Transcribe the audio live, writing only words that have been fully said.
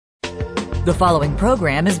The following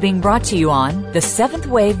program is being brought to you on the Seventh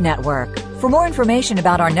Wave Network. For more information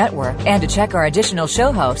about our network and to check our additional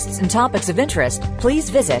show hosts and topics of interest, please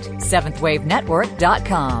visit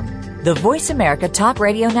seventhwavenetwork.com. The Voice America Talk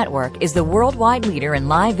Radio Network is the worldwide leader in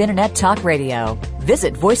live Internet talk radio.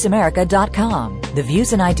 Visit voiceamerica.com. The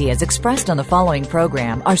views and ideas expressed on the following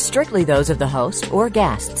program are strictly those of the host or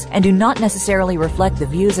guests and do not necessarily reflect the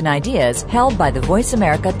views and ideas held by the Voice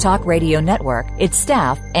America Talk Radio Network, its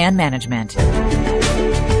staff, and management.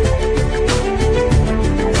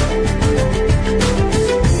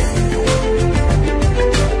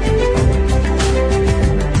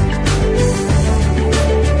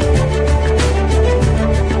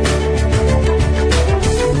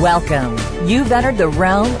 Welcome. You've entered the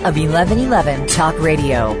realm of 1111 Talk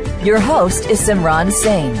Radio. Your host is Simran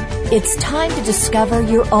Singh. It's time to discover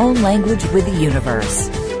your own language with the universe.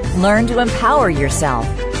 Learn to empower yourself,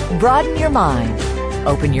 broaden your mind,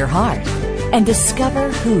 open your heart, and discover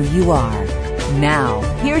who you are. Now,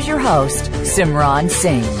 here's your host, Simran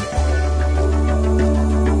Singh.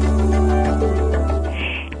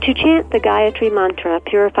 To chant the Gayatri Mantra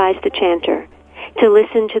purifies the chanter. To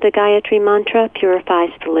listen to the Gayatri Mantra purifies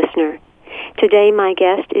the listener. Today my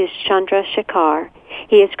guest is Chandra Sheckar.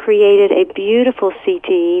 He has created a beautiful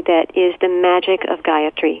CD that is the magic of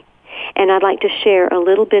Gayatri. And I'd like to share a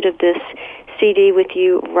little bit of this CD with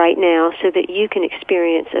you right now so that you can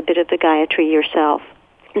experience a bit of the Gayatri yourself.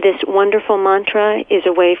 This wonderful mantra is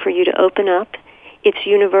a way for you to open up. It's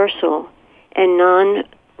universal and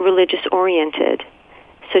non-religious oriented.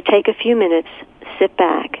 So take a few minutes, sit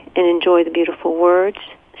back, and enjoy the beautiful words,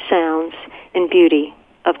 sounds, and beauty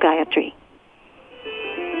of Gayatri.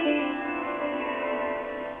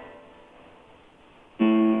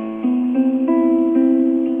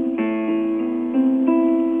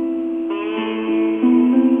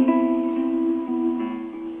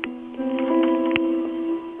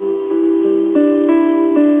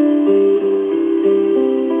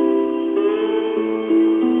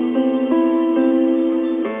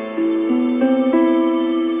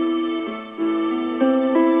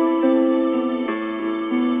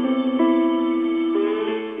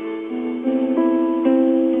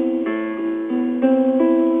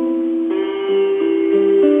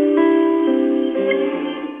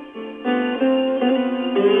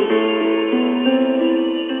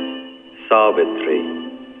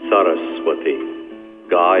 Saraswati,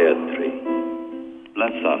 Gayatri.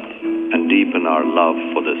 Bless us and deepen our love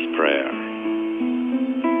for this prayer.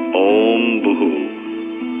 Om Bhuhu,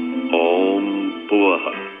 Om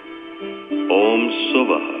Bhuvaha, Om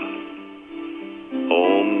Suvaha,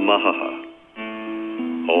 Om Mahaha,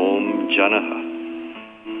 Om Janaha,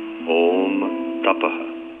 Om Tapaha,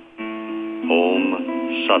 Om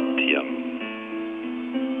Satyam,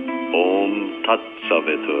 Om Tat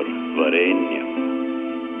Savitur Varenyam.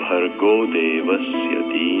 Bhargo devasya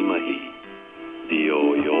dhimahi diyo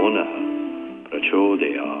yonah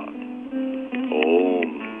prachodayat. Om.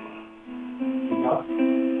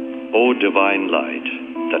 O divine light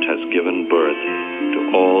that has given birth to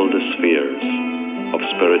all the spheres of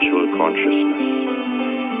spiritual consciousness,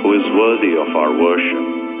 who is worthy of our worship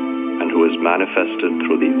and who is manifested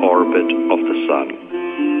through the orbit of the sun,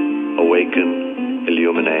 awaken,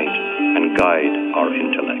 illuminate, and guide our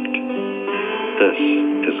intellect. This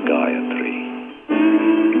is Gayatri.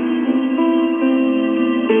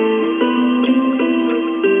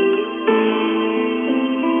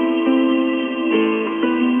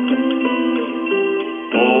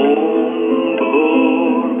 Om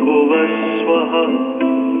Bhurvasvaha,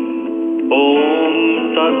 Om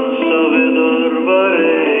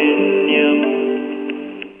Tatsavidurvarenyam,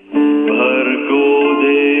 Bhargo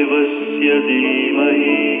Devasya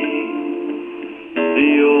Dhimahi,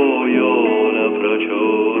 Diyo Yona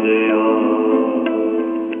Prachodayat.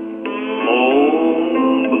 Om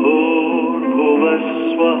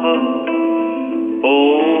Bhurvasvaha,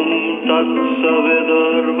 Om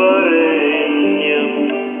Tatsavidurvarenyam,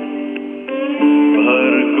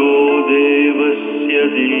 Bhargo Devasya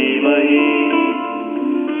Dhimahi,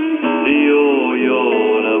 Diyo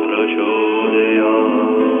Yona Prachodayat.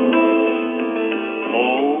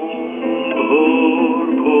 Om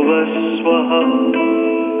Bhurvasvaha,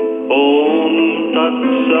 Om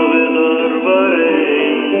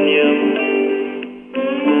Tatsavidurvarenyam,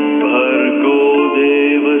 Bhargo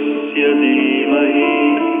Devasya Dhimahi,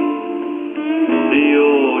 Diyo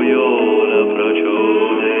Yona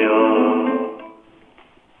Prachodayat.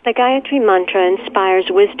 The Gayatri Mantra inspires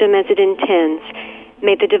wisdom as it intends.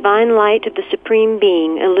 May the divine light of the Supreme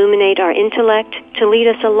Being illuminate our intellect to lead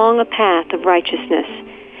us along a path of righteousness.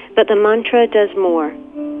 But the mantra does more.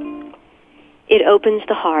 It opens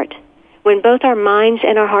the heart. When both our minds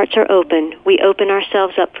and our hearts are open, we open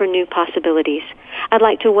ourselves up for new possibilities. I'd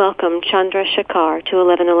like to welcome Chandra Sheckar to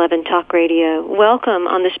 1111 Talk Radio. Welcome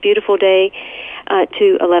on this beautiful day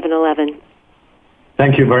to 1111.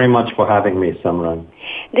 Thank you very much for having me, Simran.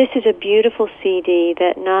 This is a beautiful CD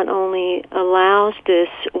that not only allows this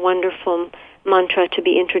wonderful mantra to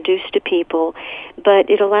be introduced to people, but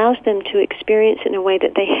it allows them to experience it in a way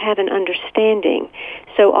that they have an understanding.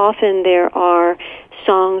 So often there are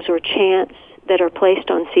songs or chants that are placed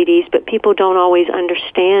on CDs, but people don't always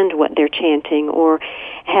understand what they're chanting or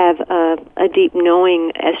have a deep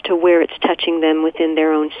knowing as to where it's touching them within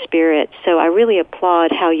their own spirit. So I really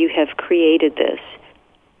applaud how you have created this.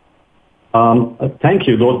 Thank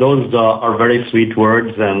you. Those are very sweet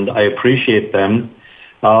words, and I appreciate them.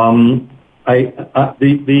 The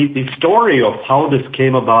story of how this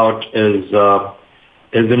came about is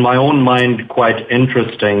in my own mind quite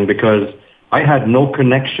interesting, because I had no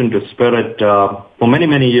connection to spirit. For many,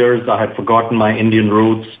 many years, I had forgotten my Indian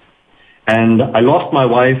roots, and I lost my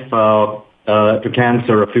wife to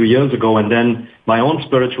cancer a few years ago, and then my own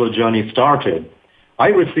spiritual journey started. I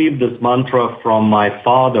received this mantra from my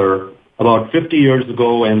father about 50 years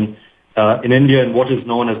ago in India, in what is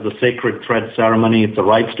known as the sacred thread ceremony. It's a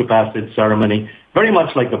rites to passage ceremony, very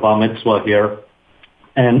much like the bar mitzvah here.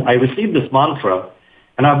 And I received this mantra,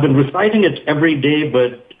 and I've been reciting it every day,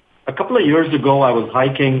 but a couple of years ago I was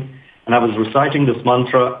hiking and I was reciting this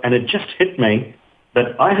mantra, and it just hit me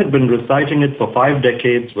that I had been reciting it for 5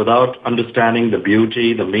 decades without understanding the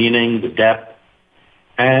beauty, the meaning, the depth.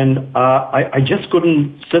 And I just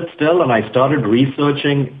couldn't sit still, and I started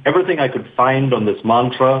researching everything I could find on this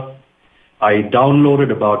mantra. I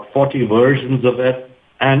downloaded about 40 versions of it,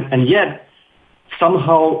 and yet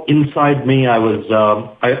somehow inside me I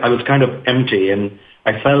was kind of empty, and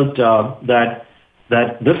I felt that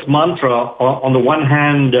this mantra, on the one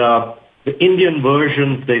hand, the Indian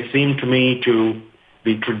versions, they seemed to me to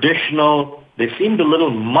be traditional. They seemed a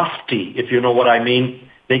little musty, if you know what I mean.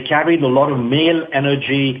 They carried a lot of male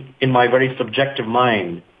energy in my very subjective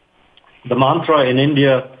mind. The mantra in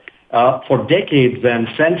India for decades and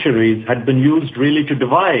centuries had been used really to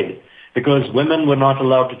divide, because women were not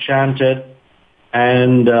allowed to chant it,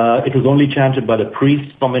 and it was only chanted by the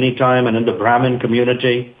priests for many time and in the Brahmin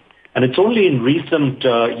community. And it's only in recent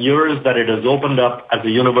years that it has opened up as a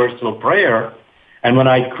universal prayer. And when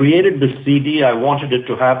I created the CD, I wanted it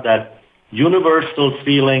to have that universal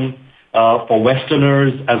feeling for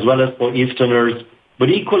Westerners as well as for Easterners. But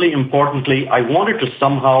equally importantly, I wanted to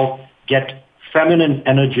somehow get feminine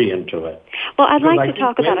energy into it. Well, I'd like to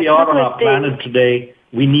talk about a couple of things. Where we are on our planet today,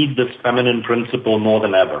 we need this feminine principle more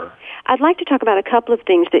than ever. I'd like to talk about a couple of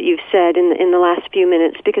things that you've said in the last few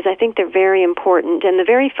minutes, because I think they're very important. And the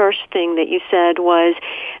very first thing that you said was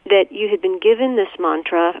that you had been given this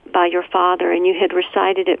mantra by your father, and you had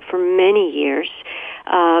recited it for many years.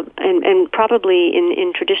 And probably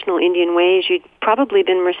in traditional Indian ways, you'd probably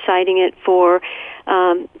been reciting it for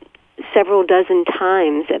several dozen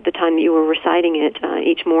times at the time that you were reciting it,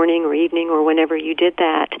 each morning or evening or whenever you did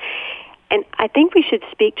that. And I think we should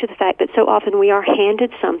speak to the fact that so often we are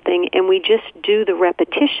handed something and we just do the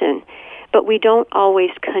repetition, but we don't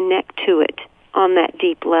always connect to it on that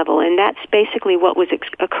deep level. And that's basically what was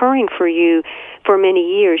occurring for you for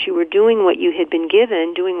many years. You were doing what you had been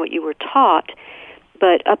given, doing what you were taught,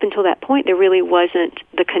 but up until that point, there really wasn't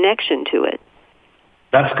the connection to it.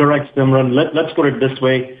 That's correct, Simran. Let's put it this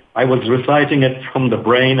way. I was reciting it from the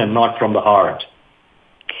brain and not from the heart.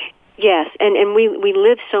 Yes, and we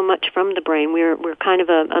live so much from the brain. We're kind of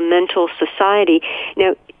a mental society.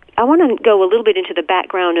 Now, I want to go a little bit into the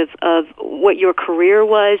background of what your career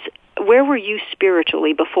was. Where were you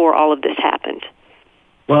spiritually before all of this happened?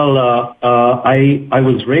 Well, I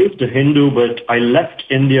was raised a Hindu, but I left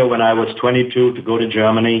India when I was 22 to go to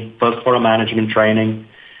Germany, first for a management training.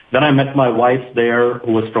 Then I met my wife there,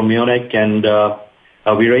 who was from Munich, and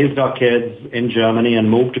we raised our kids in Germany and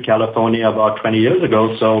moved to California about 20 years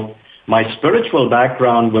ago. So my spiritual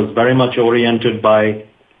background was very much oriented by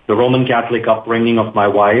the Roman Catholic upbringing of my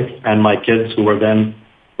wife and my kids, who were then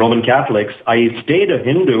Roman Catholics. I stayed a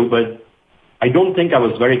Hindu, but I don't think I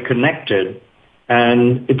was very connected.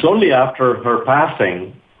 And it's only after her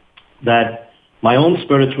passing that my own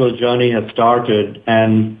spiritual journey has started.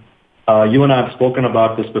 And you and I have spoken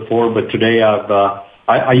about this before, but today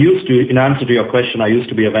I used to, in answer to your question, I used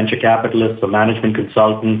to be a venture capitalist, a management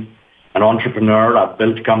consultant, an entrepreneur. I've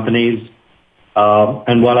built companies.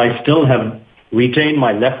 And while I still have retained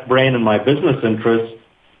my left brain and my business interests,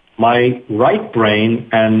 my right brain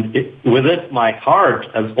and with it my heart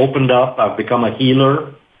has opened up. I've become a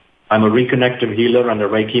healer. I'm a reconnective healer and a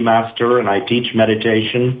Reiki master, and I teach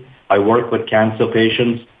meditation. I work with cancer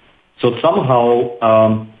patients. So somehow,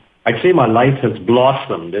 I'd say my life has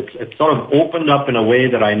blossomed. It's sort of opened up in a way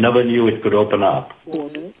that I never knew it could open up.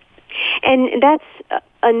 Mm-hmm. And that's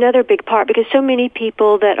another big part, because so many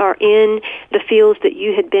people that are in the fields that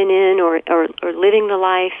you had been in or living the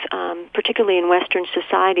life, particularly in Western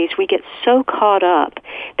societies, we get so caught up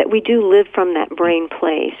that we do live from that brain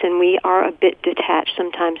place, and we are a bit detached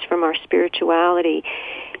sometimes from our spirituality.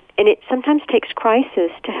 And it sometimes takes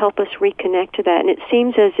crisis to help us reconnect to that. And it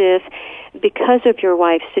seems as if, because of your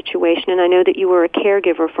wife's situation, and I know that you were a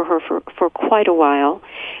caregiver for her for quite a while,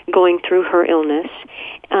 going through her illness,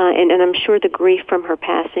 and I'm sure the grief from her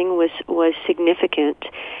passing was significant,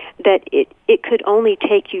 that it could only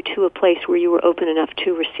take you to a place where you were open enough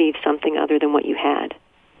to receive something other than what you had.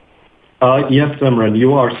 Yes, Simran,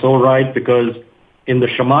 you are so right, because in the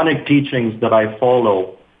shamanic teachings that I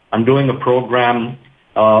follow, I'm doing a program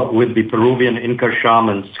with the Peruvian Inca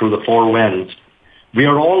shamans through the four winds. We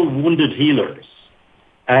are all wounded healers.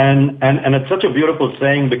 And it's such a beautiful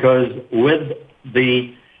saying, because with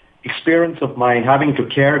the experience of my having to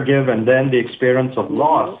caregive and then the experience of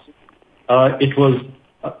loss, it was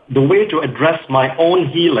the way to address my own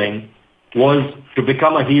healing was to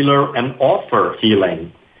become a healer and offer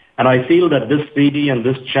healing. And I feel that this CD and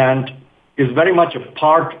this chant is very much a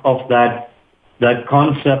part of that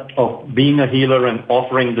concept of being a healer and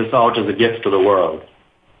offering this out as a gift to the world.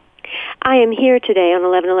 I am here today on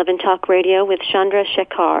 1111 Talk Radio with Chandra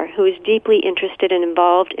Sheckar, who is deeply interested and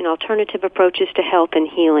involved in alternative approaches to health and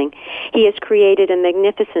healing. He has created a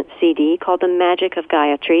magnificent CD called The Magic of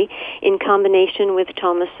Gayatri in combination with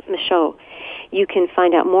Thomas Michaud. You can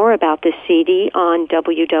find out more about this CD on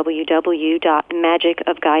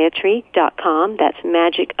www.magicofgayatri.com. That's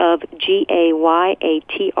magic of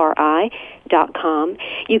GAYATRI.com.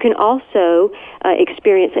 You can also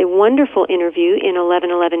experience a wonderful interview in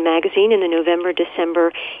 1111 magazine in the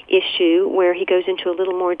November-December issue, where he goes into a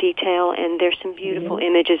little more detail, and there's some beautiful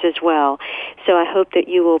images as well. So I hope that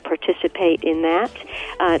you will participate in that.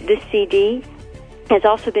 This CD has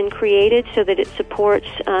also been created so that it supports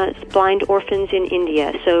blind orphans in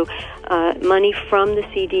India. So money from the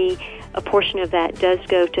CD, a portion of that does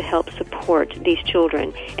go to help support these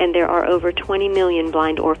children. And there are over 20 million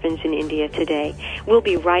blind orphans in India today. We'll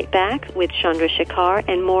be right back with Chandra Sheckar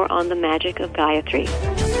and more on the magic of Gayatri.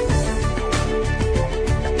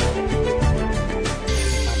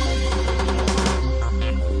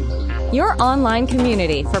 Your online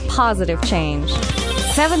community for positive change.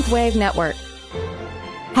 Seventh Wave Network.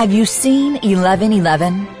 Have you seen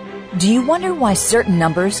 1111? Do you wonder why certain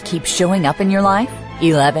numbers keep showing up in your life?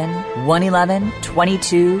 11, 111,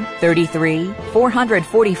 22, 33,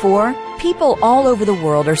 444. People all over the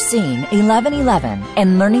world are seeing 1111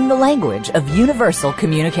 and learning the language of universal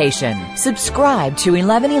communication. Subscribe to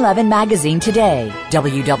 1111 Magazine today.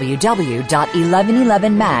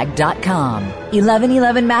 www.1111mag.com.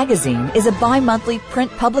 1111 Magazine is a bi-monthly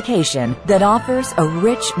print publication that offers a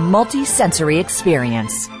rich, multi-sensory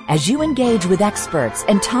experience. As you engage with experts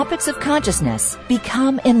and topics of consciousness,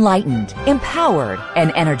 become enlightened, empowered,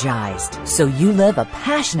 and energized, so you live a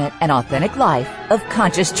passionate and authentic life of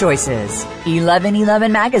conscious choices.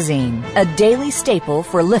 1111 Magazine, a daily staple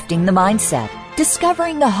for lifting the mindset,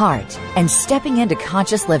 discovering the heart, and stepping into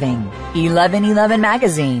conscious living. 1111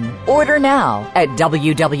 Magazine. Order now at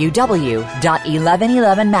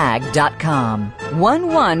www.1111mag.com.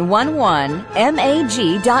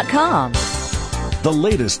 1111mag.com. The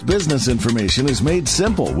latest business information is made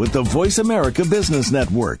simple with the Voice America Business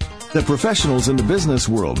Network. The professionals in the business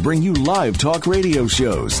world bring you live talk radio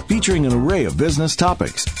shows featuring an array of business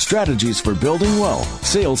topics, strategies for building wealth,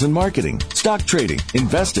 sales and marketing, stock trading,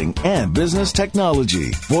 investing, and business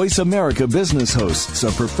technology. Voice America Business hosts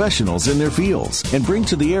are professionals in their fields and bring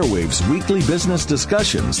to the airwaves weekly business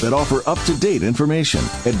discussions that offer up-to-date information,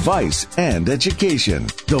 advice, and education.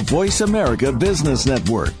 The Voice America Business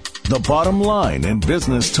Network. The bottom line in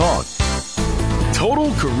business talk.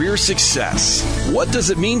 Total career success. What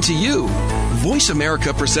does it mean to you? Voice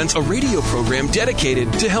America presents a radio program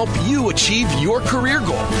dedicated to help you achieve your career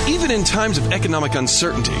goal. Even in times of economic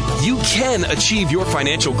uncertainty, you can achieve your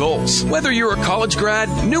financial goals. Whether you're a college grad,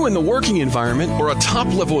 new in the working environment, or a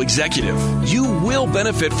top-level executive, you will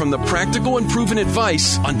benefit from the practical and proven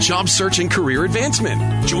advice on job search and career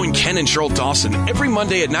advancement. Join Ken and Cheryl Dawson every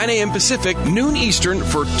Monday at 9 a.m. Pacific, noon Eastern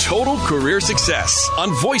for Total Career Success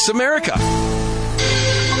on Voice America.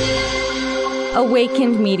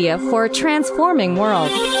 Awakened Media for a transforming world.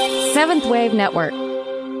 Seventh Wave Network.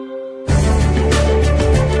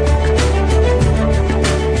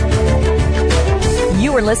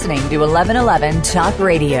 You are listening to 1111 Talk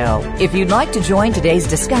Radio. If you'd like to join today's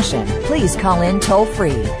discussion, please call in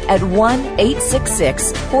toll-free at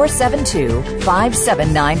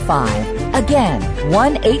 1-866-472-5795. Again,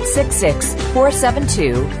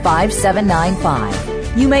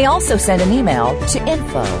 1-866-472-5795. You may also send an email to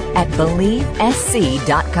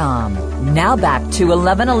info@believesc.com. Now back to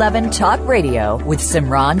 1111 Talk Radio with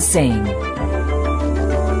Simran Singh.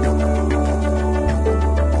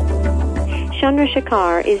 Chandra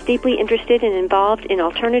Sheckar is deeply interested and involved in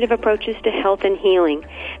alternative approaches to health and healing.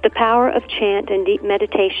 The power of chant and deep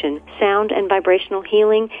meditation, sound and vibrational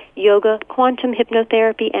healing, yoga, quantum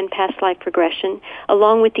hypnotherapy, and past life regression,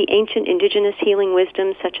 along with the ancient indigenous healing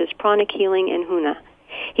wisdoms such as pranic healing and huna.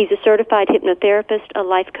 He's a certified hypnotherapist, a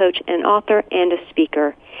life coach, an author, and a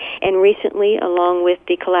speaker. And recently, along with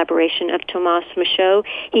the collaboration of Tomas Michaud,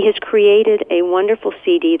 he has created a wonderful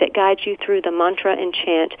CD that guides you through the mantra and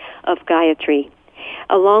chant of Gayatri.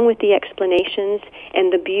 Along with the explanations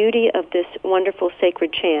and the beauty of this wonderful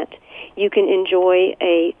sacred chant, you can enjoy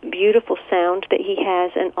a beautiful sound that he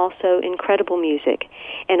has and also incredible music.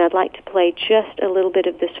 And I'd like to play just a little bit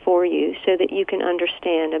of this for you so that you can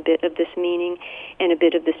understand a bit of this meaning and a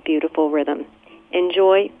bit of this beautiful rhythm.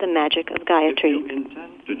 Enjoy the magic of Gayatri. If you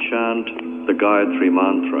intend to chant the Gayatri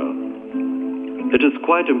Mantra, it is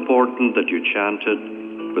quite important that you chant it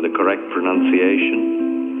with the correct pronunciation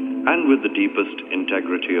and with the deepest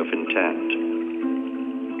integrity of intent.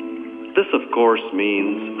 This, of course,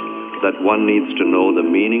 means that one needs to know the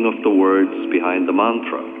meaning of the words behind the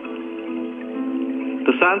mantra.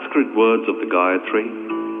 The Sanskrit words of the Gayatri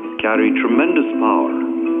carry tremendous power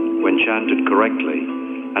when chanted correctly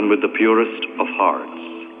and with the purest of hearts.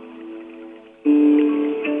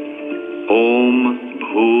 Om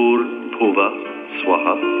Bhur Bhuva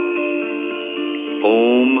Swaha.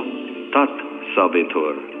 Om Tat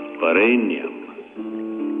Savitur Varenyam.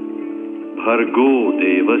 Bhargo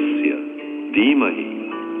Devasya Dhimahi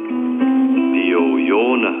Dhiyo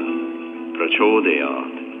Yona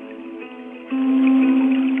Prachodayat.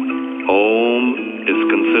 Om is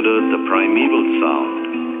considered the primeval sound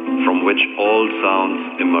from which all sounds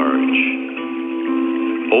emerge.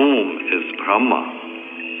 Om is Brahma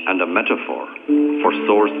and a metaphor for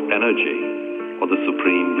source energy or the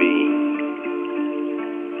Supreme Being.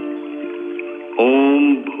 Om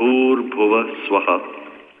Bhur Bhuva Swaha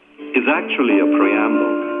is actually a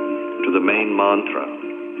preamble to the main mantra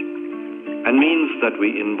and means that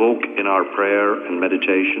we invoke in our prayer and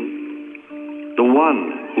meditation the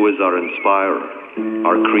one who is our inspirer,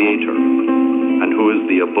 our creator, and who is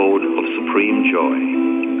the abode of supreme joy.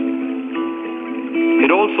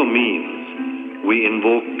 It also means we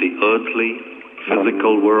invoke the earthly,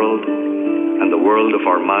 physical world and the world of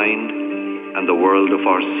our mind and the world of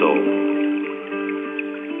our soul.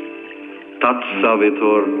 Tat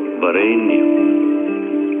Savitur Varenyam.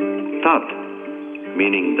 Tat,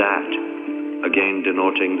 meaning that, again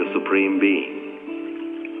denoting the Supreme Being.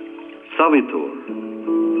 Savitur,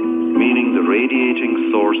 meaning the radiating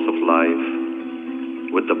source of life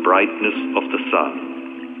with the brightness of the sun.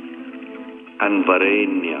 And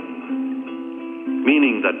Varenyam,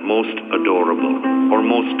 meaning that most adorable or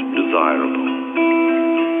most desirable.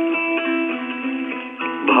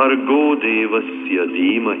 Bhargo Devasya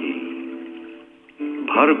Dhimahi.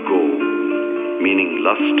 Bhargo, meaning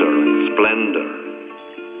luster and splendor.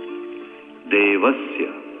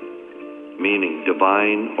 Devasya, meaning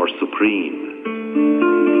divine or supreme.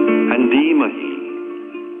 And Dhimahi,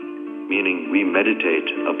 meaning we meditate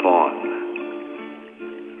upon.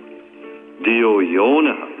 Dhiyo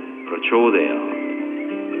Yona Prachodayat.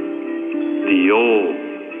 Dhiyo,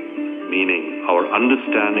 meaning our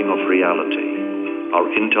understanding of reality, our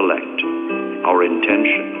intellect, our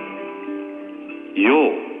intention.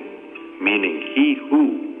 Yo, meaning he who,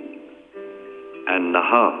 and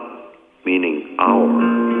Naha, meaning our.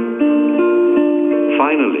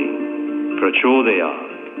 Finally, Prachodayat,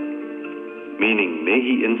 meaning may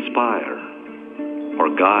he inspire or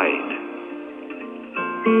guide.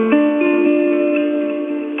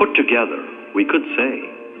 Put together, we could say,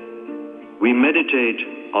 we meditate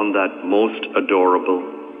on that most adorable,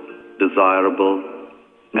 desirable,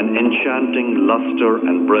 and enchanting luster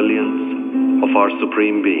and brilliance of our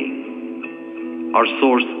Supreme Being, our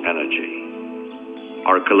source energy,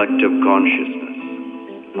 our collective consciousness,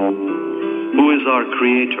 who is our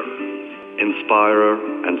creator, inspirer,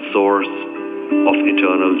 and source of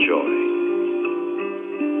eternal joy.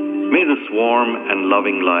 May this warm and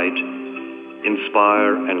loving light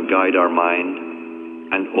inspire and guide our mind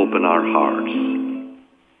and open our hearts.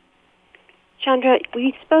 Chandra,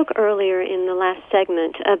 we spoke earlier in the last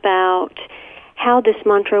segment about how this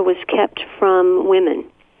mantra was kept from women,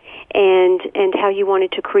 and how you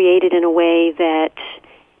wanted to create it in a way that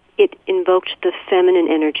it invoked the feminine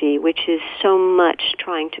energy, which is so much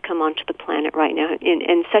trying to come onto the planet right now,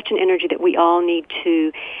 and such an energy that we all need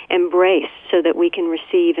to embrace so that we can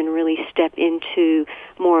receive and really step into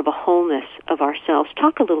more of a wholeness of ourselves.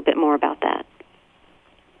 Talk a little bit more about that.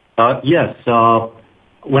 Yes.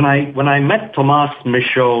 When I met Tomas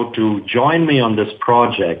Michaud to join me on this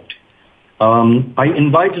project, I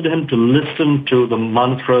invited him to listen to the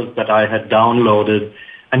mantras that I had downloaded,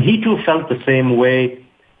 and he too felt the same way.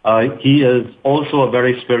 He is also a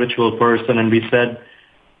very spiritual person, and we said,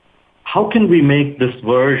 how can we make this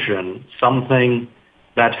version something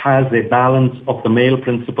that has a balance of the male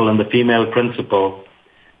principle and the female principle?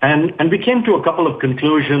 And we came to a couple of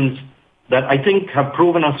conclusions that I think have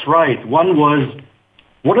proven us right. One was,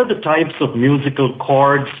 what are the types of musical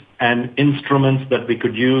chords and instruments that we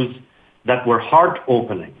could use that were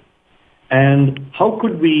heart-opening? And how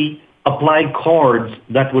could we apply chords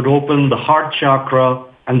that would open the heart chakra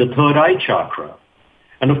and the third eye chakra?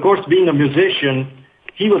 And of course, being a musician,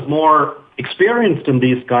 he was more experienced in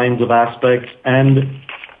these kinds of aspects, and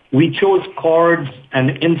we chose chords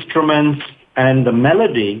and instruments and the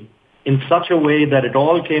melody in such a way that it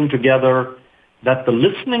all came together, that the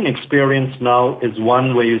listening experience now is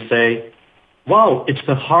one where you say, wow, it's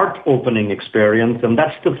a heart-opening experience, and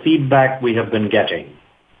that's the feedback we have been getting.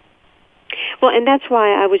 Well, and that's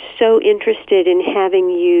why I was so interested in having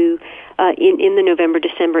you in the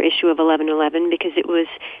November-December issue of 1111, because it was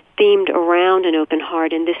themed around an open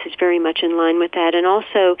heart, and this is very much in line with that. And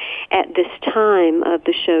also at this time of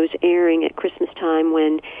the show's airing at Christmas time,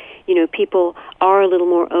 when, you know, people are a little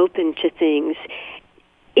more open to things,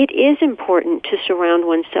 it is important to surround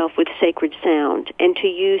oneself with sacred sound and to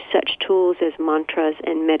use such tools as mantras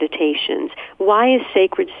and meditations. Why is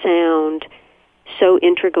sacred sound so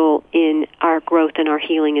integral in our growth and our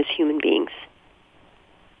healing as human beings?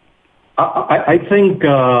 I think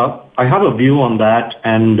I have a view on that,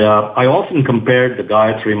 and I often compared the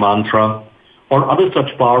Gayatri Mantra or other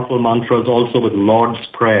such powerful mantras also with Lord's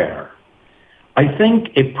Prayer. I think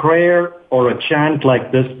a prayer or a chant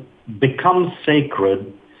like this becomes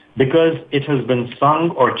sacred because it has been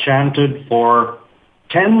sung or chanted for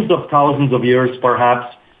tens of thousands of years,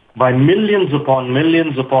 perhaps, by millions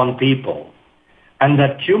upon people. And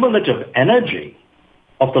that cumulative energy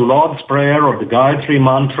of the Lord's Prayer or the Gayatri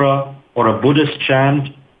Mantra or a Buddhist chant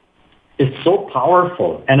is so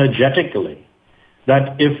powerful energetically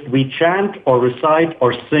that if we chant or recite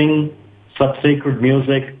or sing such sacred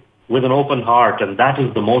music with an open heart, and that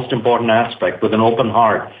is the most important aspect, with an open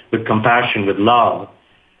heart, with compassion, with love,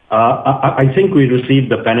 I think we receive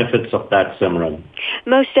the benefits of that, Simran.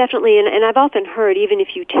 Most definitely, and I've often heard, even if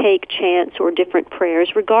you take chants or different prayers,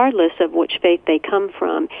 regardless of which faith they come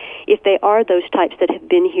from, if they are those types that have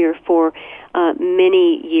been here for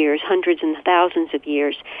many years, hundreds and thousands of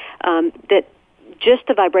years, that just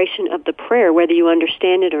the vibration of the prayer, whether you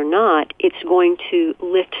understand it or not, it's going to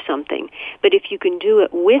lift something. But if you can do it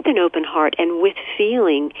with an open heart and with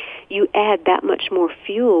feeling, you add that much more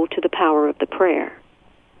fuel to the power of the prayer.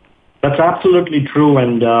 That's absolutely true,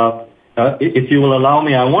 and if you will allow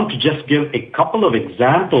me, I want to just give a couple of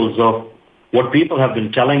examples of what people have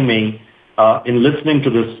been telling me in listening to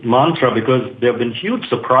this mantra, because there have been huge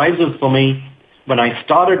surprises for me. When I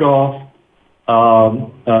started off,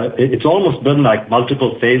 it's almost been like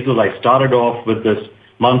multiple phases. I started off with this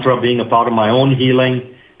mantra being a part of my own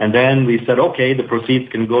healing, and then we said, okay, the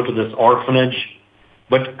proceeds can go to this orphanage.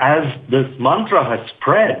 But as this mantra has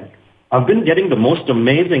spread, I've been getting the most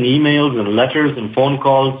amazing emails and letters and phone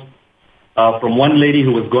calls from one lady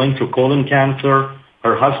who was going through colon cancer.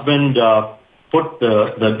 Her husband put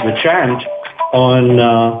the chant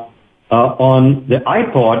on the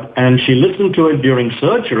iPod, and she listened to it during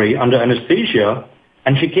surgery under anesthesia,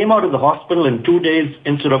 and she came out of the hospital in 2 days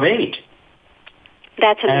instead of 8.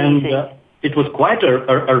 That's amazing. And it was quite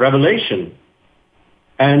a revelation.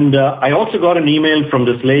 And I also got an email from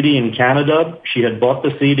this lady in Canada. She had bought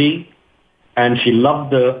the CD, and she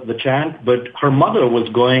loved the chant, but her mother was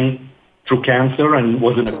going through cancer and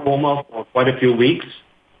was in a coma for quite a few weeks.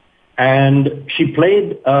 And she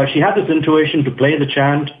had this intuition to play the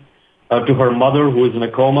chant to her mother, who is in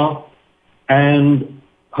a coma. And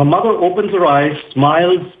her mother opens her eyes,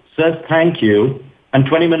 smiles, says thank you, and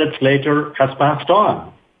 20 minutes later has passed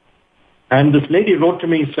on. And this lady wrote to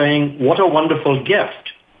me saying, what a wonderful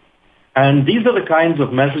gift. And these are the kinds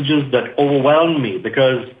of messages that overwhelm me,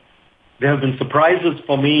 because there have been surprises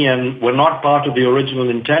for me and were not part of the original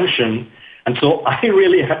intention. And so I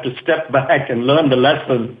really had to step back and learn the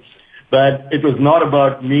lesson but it was not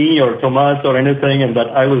about me or Thomas or anything, and that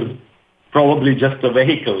I was probably just a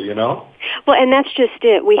vehicle, you know? Well, and that's just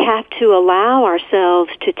it. We have to allow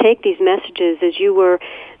ourselves to take these messages as you were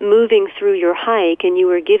moving through your hike and you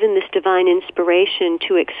were given this divine inspiration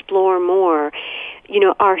to explore more. You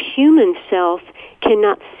know, our human self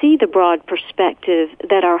cannot see the broad perspective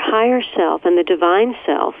that our higher self and the divine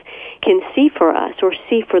self can see for us or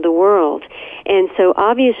see for the world. And so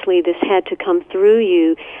obviously this had to come through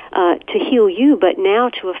you to heal you, but now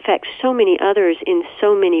to affect so many others in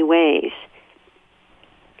so many ways.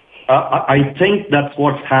 I think that's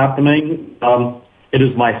what's happening. It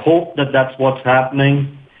is my hope that that's what's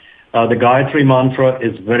happening. The Gayatri Mantra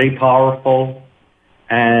is very powerful,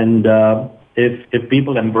 and if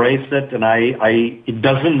people embrace it, and it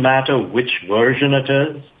doesn't matter which version it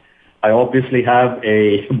is. I obviously have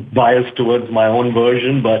a bias towards my own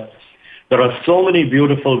version, but there are so many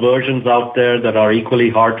beautiful versions out there that are equally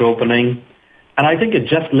heart-opening. And I think it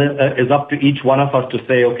just is up to each one of us to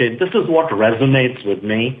say, okay, this is what resonates with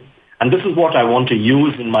me, and this is what I want to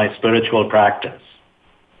use in my spiritual practice.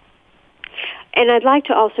 And I'd like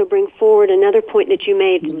to also bring forward another point that you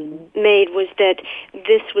made was that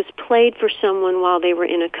this was played for someone while they were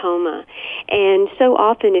in a coma. And so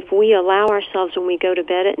often if we allow ourselves when we go to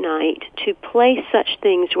bed at night to play such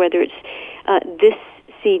things, whether it's this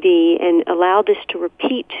CD, and allow this to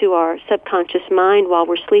repeat to our subconscious mind while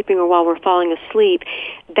we're sleeping or while we're falling asleep,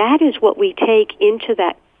 that is what we take into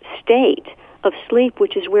that state of sleep,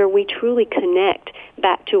 which is where we truly connect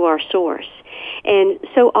back to our source. And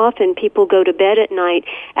so often people go to bed at night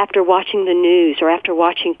after watching the news or after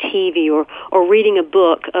watching TV or reading a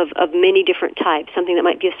book of many different types, something that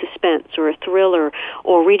might be a suspense or a thriller,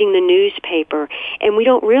 or reading the newspaper. And we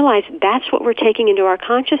don't realize that's what we're taking into our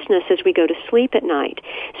consciousness as we go to sleep at night.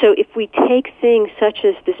 So if we take things such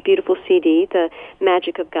as this beautiful CD, The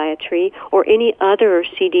Magic of Gayatri, or any other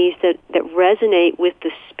CDs that resonate with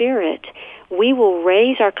the spirit, we will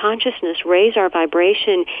raise our consciousness, raise our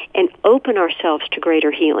vibration, and open ourselves to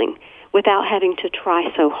greater healing without having to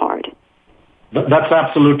try so hard. That's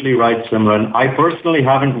absolutely right, Simran. I personally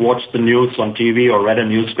haven't watched the news on TV or read a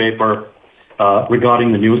newspaper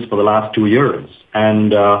regarding the news for the last 2 years.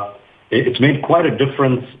 And it's made quite a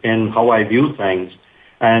difference in how I view things.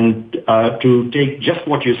 And to take just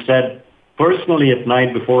what you said, personally at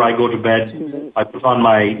night before I go to bed, I put on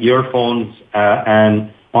my earphones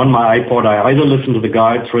and on my iPod, I either listen to the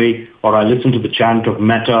Gayatri or I listen to the chant of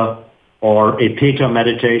Metta or a Theta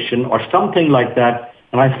meditation or something like that.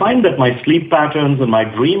 And I find that my sleep patterns and my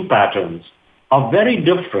dream patterns are very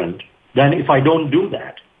different than if I don't do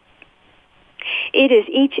that. It is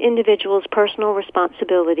each individual's personal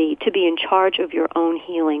responsibility to be in charge of your own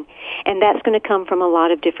healing. And that's going to come from a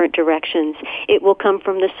lot of different directions. It will come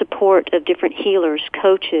from the support of different healers,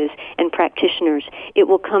 coaches, and practitioners. It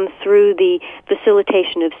will come through the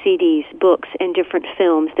facilitation of CDs, books, and different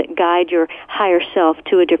films that guide your higher self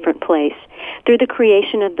to a different place. Through the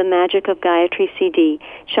creation of the Magic of Gayatri CD,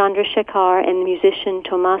 Chandra, Sheckar, and the musician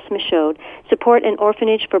Thomas Michaud support an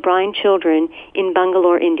orphanage for blind children in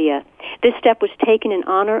Bangalore, India. This step was taken in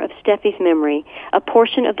honor of Steffi's memory. A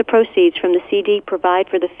portion of the proceeds from the CD provide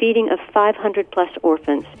for the feeding of 500-plus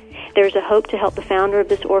orphans. There is a hope to help the founder of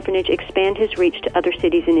this orphanage expand his reach to other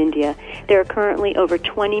cities in India. There are currently over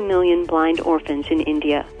 20 million blind orphans in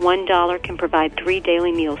India. $1 can provide 3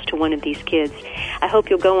 daily meals to one of these kids. I hope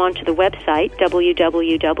you'll go on to the website,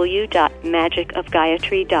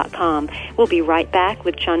 www.magicofgayatri.com. We'll be right back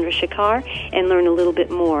with Chandra Sheckar and learn a little bit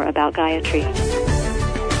more about Gayatri.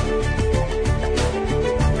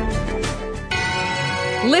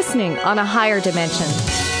 Listening on a higher dimension.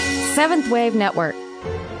 Seventh Wave Network.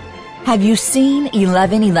 Have you seen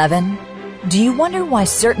 1111? Do you wonder why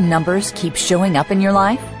certain numbers keep showing up in your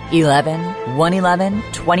life? 11, 111,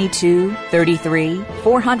 22, 33,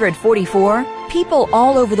 444? People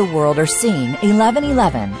all over the world are seeing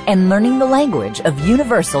 1111 and learning the language of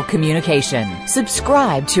universal communication.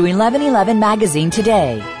 Subscribe to 1111 Magazine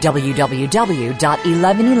today.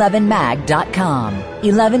 www.1111mag.com.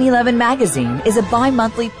 1111 Magazine is a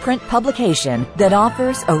bi-monthly print publication that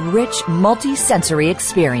offers a rich, multi-sensory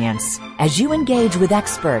experience. As you engage with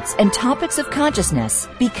experts and topics of consciousness,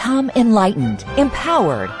 become enlightened,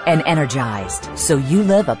 empowered, and energized, so you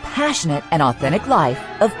live a passionate and authentic life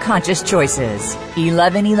of conscious choices.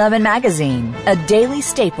 1111 Magazine, a daily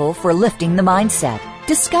staple for lifting the mindset,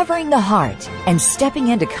 discovering the heart, and stepping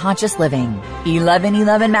into conscious living.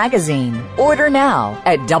 1111 Magazine. Order now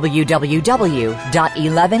at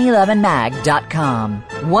www.1111mag.com.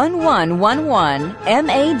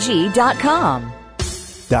 1111mag.com.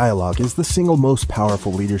 Dialogue is the single most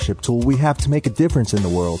powerful leadership tool we have to make a difference in the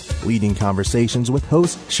world. Leading Conversations with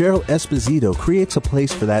host Cheryl Esposito creates a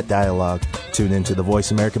place for that dialogue. Tune into the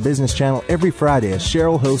Voice America Business Channel every Friday as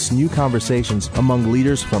Cheryl hosts new conversations among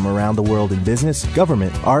leaders from around the world in business,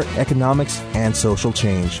 government, art, economics, and social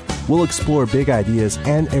change. We'll explore big ideas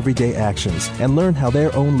and everyday actions and learn how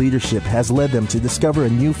their own leadership has led them to discover a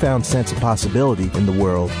newfound sense of possibility in the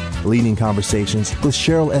world. Leading Conversations with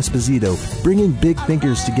Cheryl Esposito, bringing big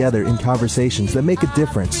thinkers together in conversations that make a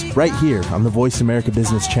difference, right here on the Voice America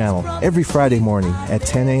Business Channel every Friday morning at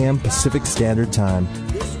 10 a.m. Pacific Standard Time.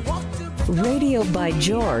 Radio by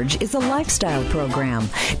George is a lifestyle program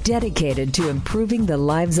dedicated to improving the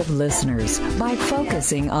lives of listeners by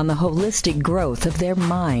focusing on the holistic growth of their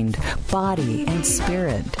mind, body, and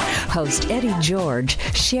spirit. Host Eddie George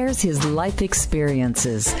shares his life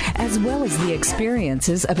experiences as well as the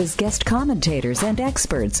experiences of his guest commentators and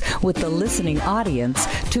experts with the listening audience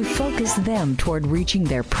to focus them toward reaching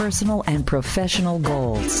their personal and professional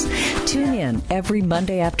goals. Tune in every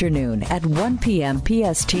Monday afternoon at 1 p.m.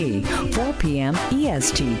 PST, 4 p.m.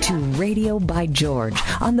 EST to Radio by George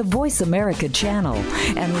on the Voice America channel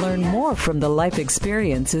and learn more from the life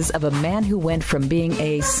experiences of a man who went from being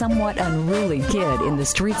a somewhat unruly kid in the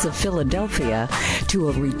streets of Philadelphia to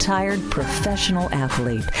a retired professional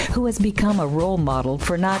athlete who has become a role model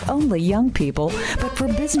for not only young people but for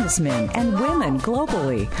businessmen and women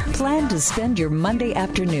globally. Plan to spend your Monday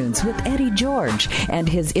afternoons with Eddie George and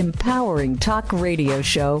his empowering talk radio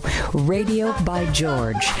show, Radio by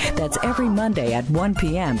George. That's every Monday at 1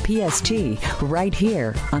 p.m. PST, right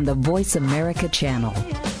here on the Voice America channel.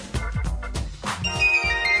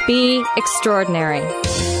 Be extraordinary.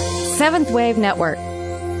 Seventh Wave Network.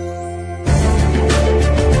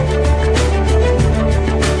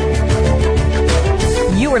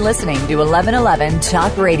 You are listening to 1111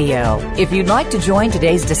 Talk Radio. If you'd like to join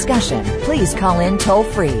today's discussion, please call in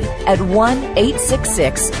toll-free at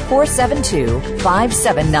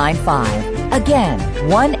 1-866-472-5795. Again,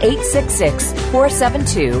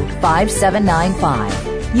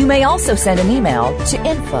 1-866-472-5795. You may also send an email to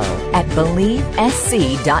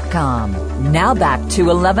info@believesc.com. Now back to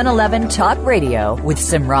 1111 Talk Radio with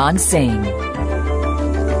Simran Singh.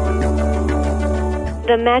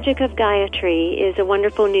 The Magic of Gayatri is a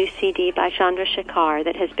wonderful new CD by Chandra Sheckar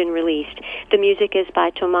that has been released. The music is by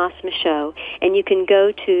Tomas Michaud, and you can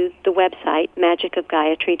go to the website,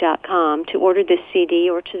 magicofgayatri.com, to order this CD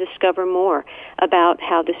or to discover more about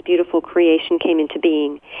how this beautiful creation came into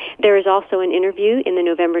being. There is also an interview in the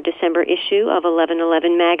November-December issue of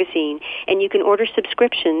 1111 magazine, and you can order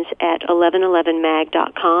subscriptions at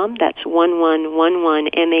 1111mag.com. That's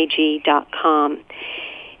 1111mag.com.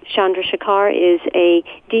 Chandra Sheckar is a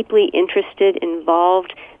deeply interested,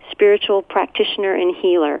 involved spiritual practitioner and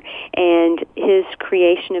healer, and his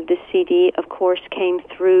creation of this CD, of course, came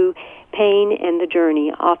through pain and the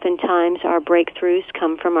journey. Oftentimes our breakthroughs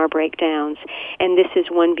come from our breakdowns, and this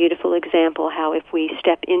is one beautiful example how if we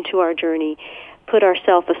step into our journey, put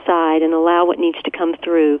ourselves aside and allow what needs to come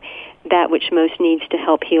through, that which most needs to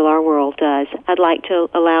help heal our world does. I'd like to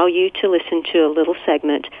allow you to listen to a little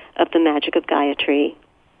segment of The Magic of Gayatri.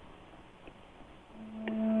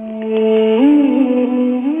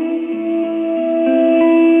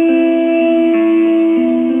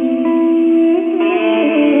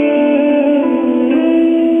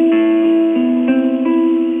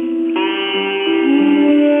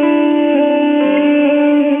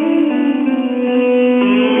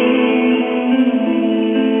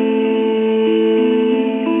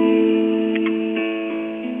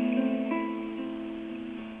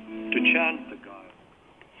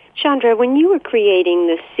 Chandra, when you were creating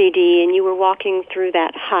this CD and you were walking through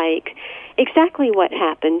that hike, exactly what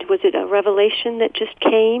happened? Was it a revelation that just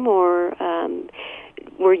came, or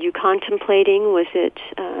were you contemplating? Was it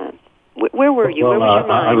where were you? Well, where was your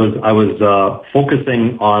mind? I was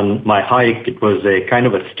focusing on my hike. It was a kind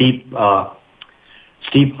of a steep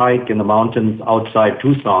hike in the mountains outside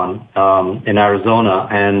Tucson in Arizona,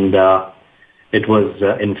 and it was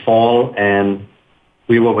in fall, and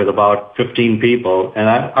we were with about 15 people, and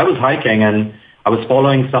I was hiking, and I was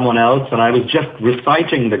following someone else, and I was just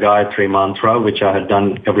reciting the Gayatri Mantra, which I had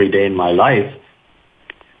done every day in my life.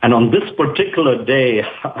 And on this particular day,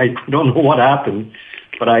 I don't know what happened,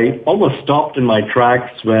 but I almost stopped in my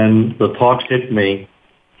tracks when the thought hit me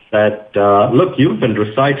that, look, you've been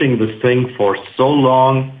reciting this thing for so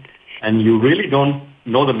long, and you really don't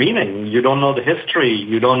know the meaning. You don't know the history.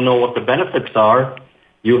 You don't know what the benefits are.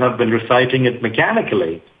 You have been reciting it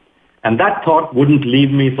mechanically. And that thought wouldn't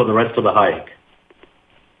leave me for the rest of the hike.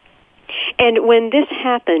 And when this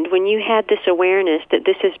happened, when you had this awareness that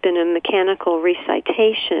this has been a mechanical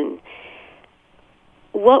recitation,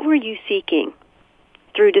 what were you seeking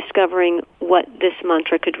through discovering what this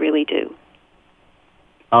mantra could really do?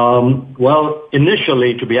 Well,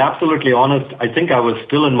 initially, to be absolutely honest, I think I was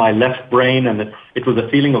still in my left brain, and it was a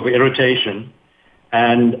feeling of irritation.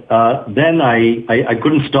 And then I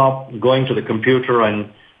couldn't stop going to the computer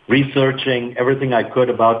and researching everything I could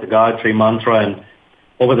about the Gayatri Mantra. And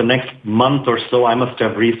over the next month or so, I must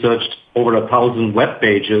have researched over 1,000 web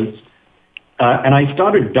pages. And I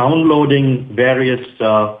started downloading various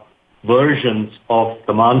versions of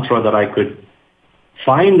the mantra that I could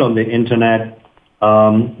find on the internet.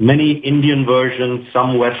 Many Indian versions,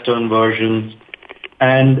 some Western versions.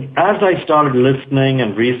 And as I started listening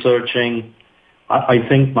and researching, I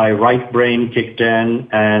think my right brain kicked in,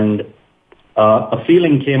 and a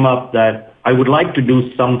feeling came up that I would like to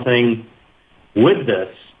do something with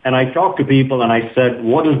this. And I talked to people and I said,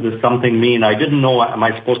 what does this something mean? I didn't know, am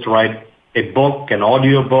I supposed to write a book, an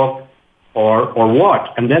audio book, or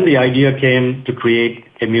what? And then the idea came to create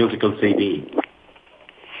a musical CD.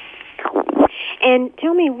 And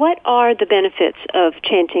tell me, what are the benefits of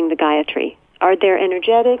chanting the Gayatri? Are there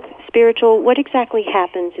energetic, spiritual? What exactly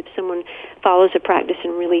happens if someone follows a practice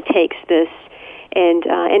and really takes this? And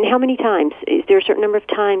how many times? Is there a certain number of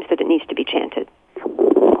times that it needs to be chanted?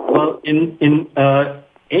 Well, in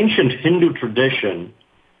ancient Hindu tradition,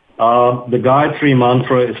 the Gayatri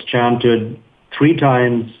Mantra is chanted 3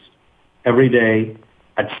 times every day,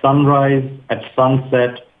 at sunrise, at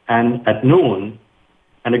sunset, and at noon.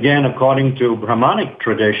 And again, according to Brahmanic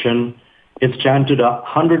tradition, it's chanted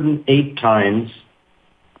 108 times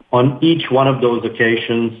on each one of those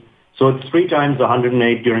occasions. So it's 3 times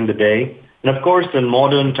 108 during the day. And of course, in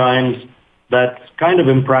modern times, that's kind of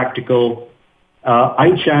impractical.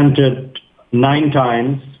 I chant it 9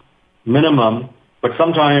 times minimum, but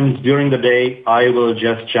sometimes during the day, I will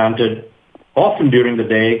just chant it often during the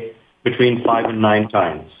day between 5 and 9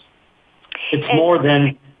 times. It's more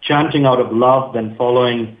than chanting out of love than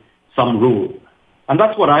following some rule. And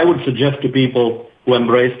that's what I would suggest to people who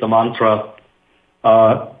embrace the mantra.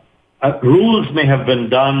 Rules may have been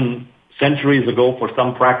done centuries ago for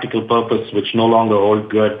some practical purpose which no longer hold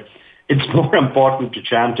good. It's more important to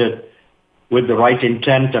chant it with the right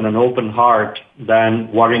intent and an open heart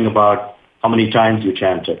than worrying about how many times you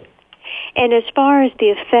chant it. And as far as the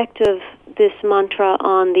effect of this mantra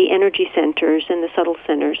on the energy centers and the subtle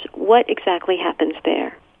centers, what exactly happens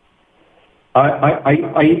there?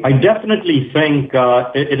 I definitely think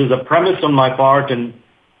it is a premise on my part, and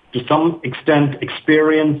to some extent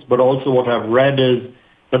experience, but also what I've read is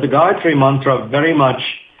that the Gayatri Mantra very much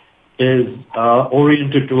is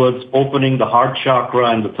oriented towards opening the heart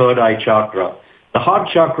chakra and the third eye chakra. The heart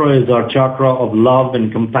chakra is our chakra of love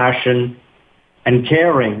and compassion and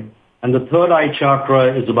caring, and the third eye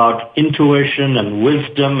chakra is about intuition and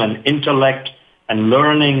wisdom and intellect and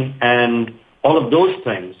learning and all of those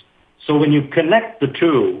things. So when you connect the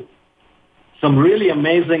two, some really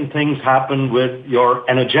amazing things happen with your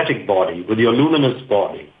energetic body, with your luminous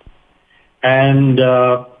body. And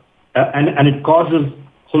it causes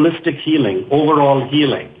holistic healing, overall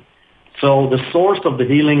healing. So the source of the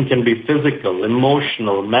healing can be physical,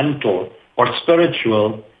 emotional, mental, or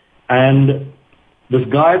spiritual. And this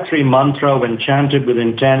Gayatri Mantra, when chanted with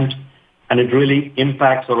intent, and it really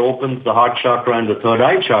impacts or opens the heart chakra and the third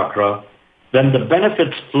eye chakra, then the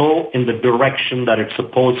benefits flow in the direction that it's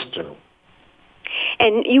supposed to.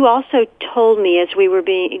 And you also told me, as we were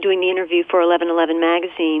doing the interview for 1111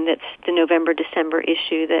 magazine, that's the November-December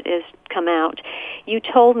issue that has come out, you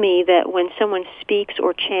told me that when someone speaks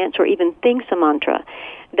or chants or even thinks a mantra,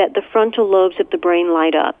 that the frontal lobes of the brain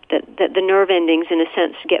light up, that the nerve endings, in a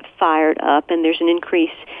sense, get fired up, and there's an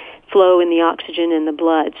increased flow in the oxygen in the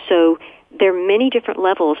blood. So there are many different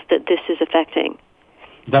levels that this is affecting.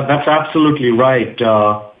 That's absolutely right.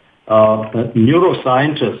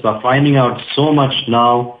 Neuroscientists are finding out so much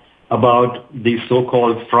now about these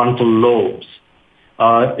so-called frontal lobes.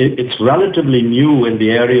 It's relatively new in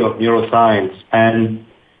the area of neuroscience, and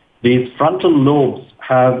these frontal lobes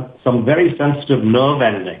have some very sensitive nerve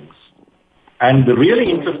endings. And the really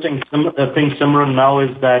interesting thing, Simran, now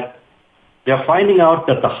is that they're finding out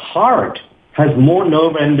that the heart has more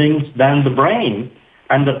nerve endings than the brain,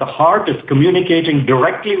 and that the heart is communicating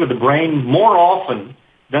directly with the brain more often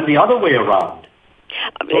than the other way around.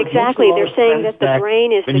 So exactly. They're saying that the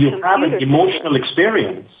brain is the computer. When you have an emotional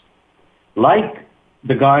experience, like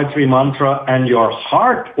the Gayatri Mantra, and your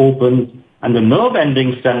heart opens and the nerve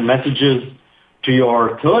endings send messages to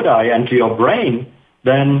your third eye and to your brain,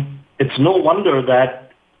 then it's no wonder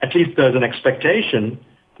that at least there's an expectation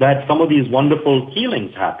that some of these wonderful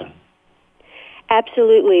healings happen.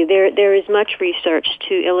 Absolutely. There is much research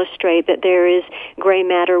to illustrate that there is gray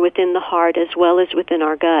matter within the heart as well as within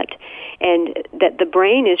our gut, and that the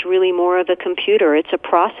brain is really more of a computer. It's a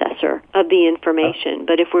processor of the information.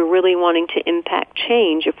 But if we're really wanting to impact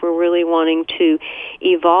change, if we're really wanting to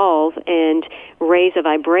evolve and raise a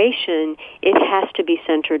vibration, it has to be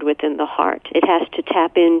centered within the heart. It has to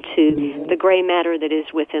tap into the gray matter that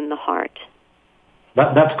is within the heart.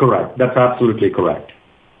 That's correct. That's absolutely correct.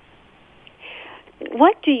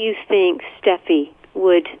 What do you think Steffi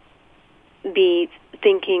would be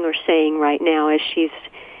thinking or saying right now as she's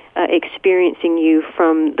experiencing you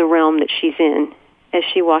from the realm that she's in, as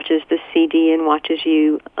she watches the CD and watches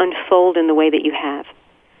you unfold in the way that you have?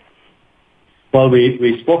 Well,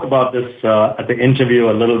 we spoke about this at the interview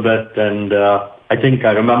a little bit, and I think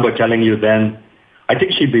I remember telling you then, I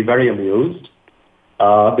think she'd be very amused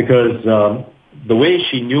because the way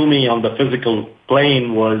she knew me on the physical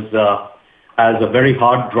plane was as a very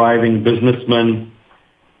hard-driving businessman,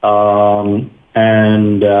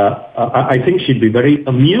 and I think she'd be very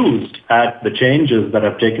amused at the changes that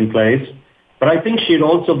have taken place. But I think she'd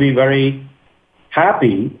also be very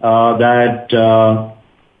happy that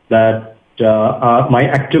my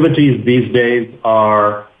activities these days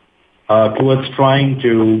are towards trying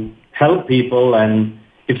to help people. And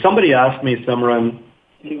if somebody asked me, Simran,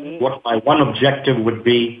 what my one objective would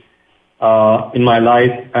be in my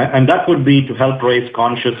life, and that would be to help raise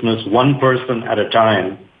consciousness one person at a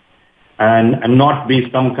time, and not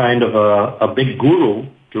be some kind of a big guru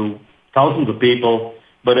to thousands of people.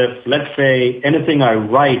 But if, let's say, anything I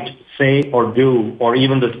write, say, or do, or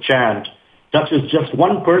even this chant touches just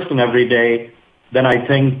one person every day, then I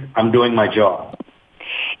think I'm doing my job.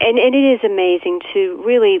 And it is amazing to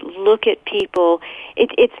really look at people.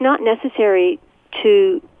 It's not necessary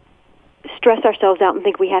to stress ourselves out and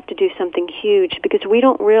think we have to do something huge, because we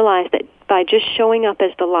don't realize that by just showing up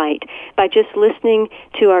as the light, by just listening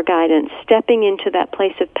to our guidance, stepping into that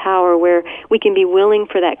place of power where we can be willing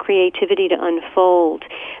for that creativity to unfold,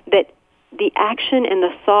 that the action and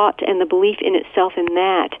the thought and the belief in itself in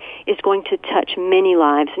that is going to touch many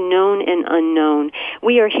lives, known and unknown.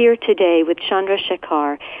 We are here today with Chandra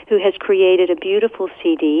Sheckar, who has created a beautiful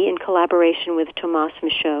CD in collaboration with Tomas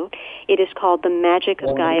Michaud. It is called The Magic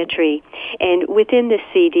of Gayatri. And within this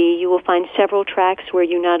CD, you will find several tracks where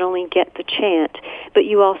you not only get the chant, but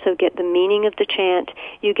you also get the meaning of the chant.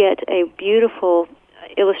 You get a beautiful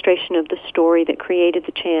illustration of the story that created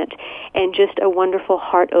the chant, and just a wonderful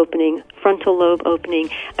heart opening, frontal lobe opening,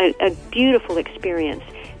 a beautiful experience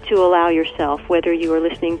to allow yourself, whether you are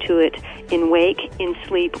listening to it in wake, in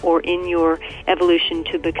sleep, or in your evolution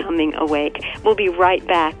to becoming awake. We'll be right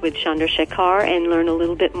back with Chandra Sheckar and learn a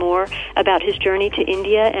little bit more about his journey to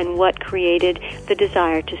India and what created the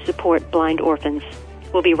desire to support blind orphans.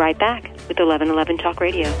 We'll be right back with 1111 Talk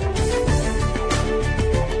Radio.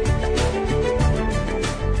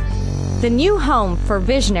 The new home for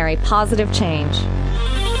visionary positive change.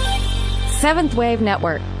 Seventh Wave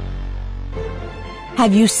Network.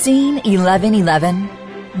 Have you seen 1111?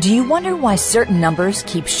 Do you wonder why certain numbers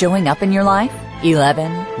keep showing up in your life?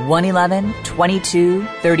 11, 111, 22,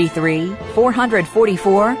 33,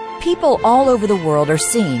 444. People all over the world are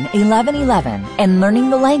seeing 1111 and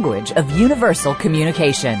learning the language of universal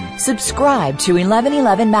communication. Subscribe to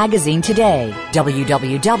 1111 Magazine today.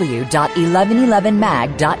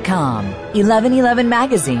 www.1111mag.com. 1111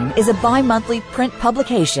 Magazine is a bi-monthly print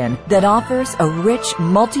publication that offers a rich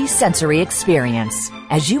multi-sensory experience.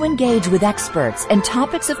 As you engage with experts and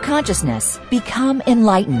topics of consciousness, become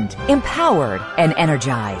enlightened, empowered, and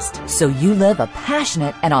energized, so you live a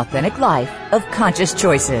passionate and authentic life of conscious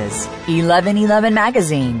choices. 1111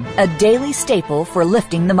 Magazine, a daily staple for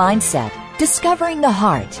lifting the mindset, discovering the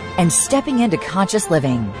heart, and stepping into conscious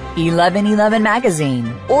living. 1111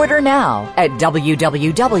 Magazine. Order now at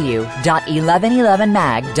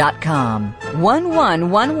www.1111mag.com.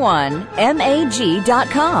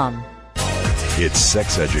 1111mag.com. It's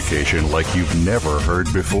sex education like you've never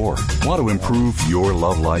heard before. Want to improve your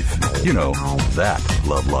love life? You know, that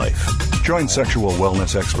love life. Join sexual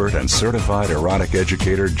wellness expert and certified erotic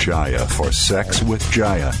educator Jaya for Sex with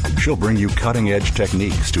Jaya. She'll bring you cutting-edge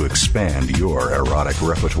techniques to expand your erotic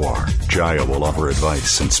repertoire. Jaya will offer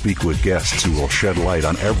advice and speak with guests who will shed light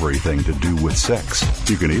on everything to do with sex.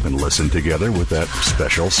 You can even listen together with that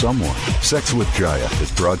special someone. Sex with Jaya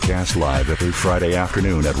is broadcast live every Friday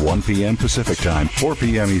afternoon at 1 p.m. Pacific Time, 4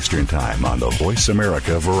 p.m. Eastern Time on the Voice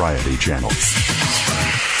America Variety Channel.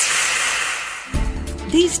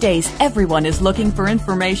 These days, everyone is looking for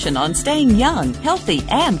information on staying young, healthy,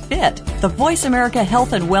 and fit. The Voice America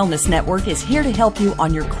Health and Wellness Network is here to help you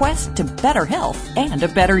on your quest to better health and a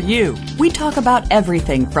better you. We talk about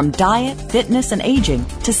everything from diet, fitness, and aging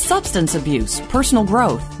to substance abuse, personal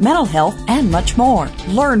growth, mental health, and much more.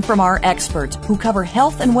 Learn from our experts who cover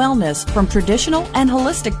health and wellness from traditional and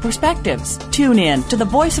holistic perspectives. Tune in to the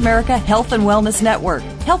Voice America Health and Wellness Network.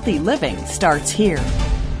 Healthy living starts here.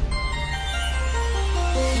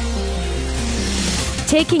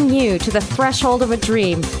 Taking you to the threshold of a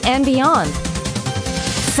dream and beyond.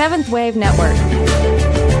 Seventh Wave Network.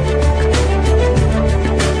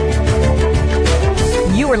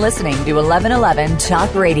 You are listening to 1111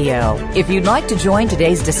 Talk Radio. If you'd like to join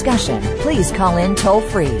today's discussion, please call in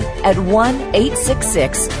toll-free at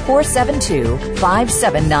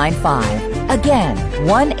 1-866-472-5795. Again,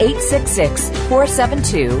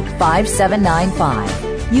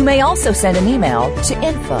 1-866-472-5795. You may also send an email to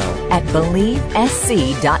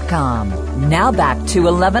info@believesc.com. Now back to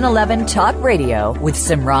 1111 Talk Radio with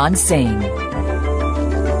Simran Singh.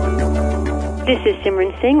 This is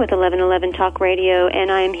Simran Singh with 1111 Talk Radio, and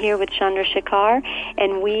I am here with Chandra Sheckar,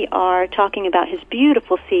 and we are talking about his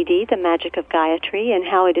beautiful CD, The Magic of Gayatri, and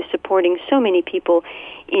how it is supporting so many people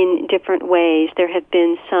in different ways. There have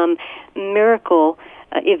been some miracle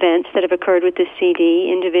events that have occurred with this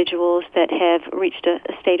CD, individuals that have reached a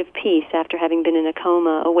state of peace after having been in a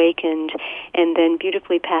coma, awakened, and then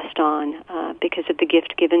beautifully passed on because of the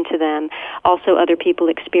gift given to them. Also other people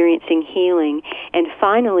experiencing healing. And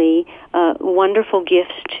finally, wonderful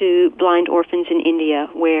gifts to blind orphans in India,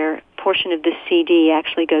 where a portion of this CD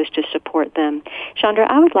actually goes to support them. Chandra,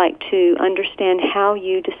 I would like to understand how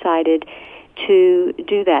you decided to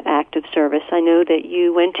do that act of service. I know that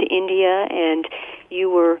you went to India and you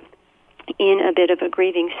were in a bit of a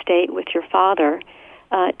grieving state with your father.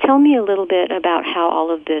 Tell me a little bit about how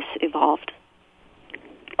all of this evolved.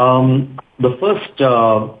 The first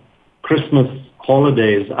Christmas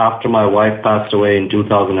holidays after my wife passed away in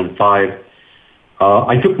 2005,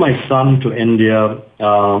 I took my son to India.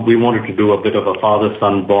 We wanted to do a bit of a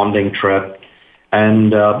father-son bonding trip.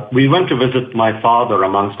 And we went to visit my father,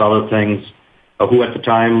 amongst other things, who at the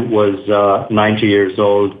time was 90 years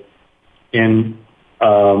old, in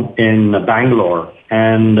Bangalore.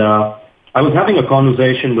 And I was having a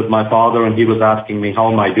conversation with my father, and he was asking me, how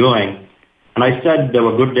am I doing? And I said there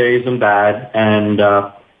were good days and bad. And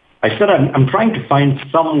I said, I'm trying to find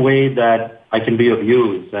some way that I can be of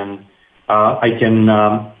use. And I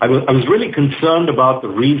was really concerned about the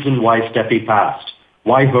reason why Steffi passed.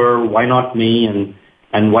 Why her? Why not me?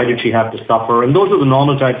 And why did she have to suffer? And those are the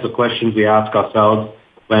normal types of questions we ask ourselves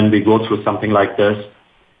when we go through something like this.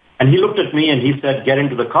 And he looked at me and he said, get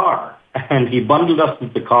into the car. And he bundled us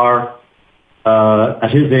into the car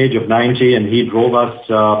at his age of 90, and he drove us,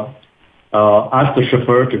 asked the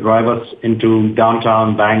chauffeur to drive us into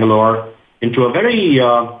downtown Bangalore, into a very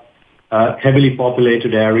heavily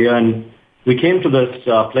populated area. And we came to this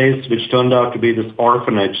place which turned out to be this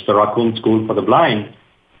orphanage, the Raccoon School for the Blind.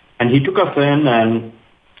 And he took us in, and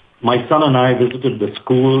my son and I visited the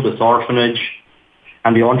school, this orphanage,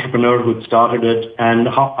 and the entrepreneur who had started it, and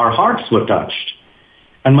our hearts were touched.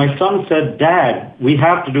 And my son said, Dad, we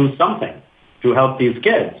have to do something to help these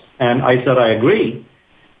kids. And I said, I agree.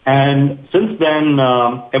 And since then,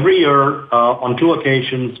 every year, on two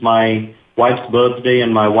occasions, my wife's birthday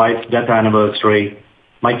and my wife's death anniversary,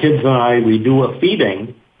 my kids and I, we do a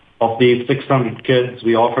feeding of these 600 kids.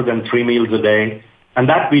 We offer them 3 meals a day. And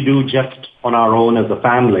that we do just on our own as a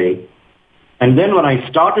family. And then when I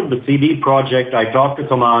started the CD project, I talked to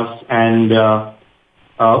Thomas, and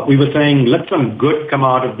we were saying, let some good come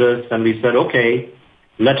out of this. And we said, okay,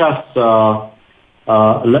 let us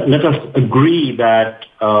agree that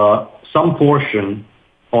some portion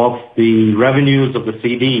of the revenues of the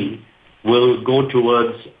CD will go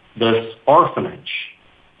towards this orphanage.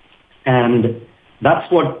 And that's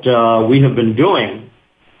what we have been doing.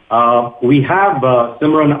 We have,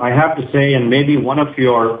 Simran, I have to say, and maybe one of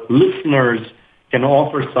your listeners can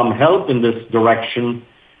offer some help in this direction.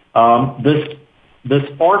 This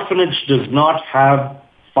orphanage does not have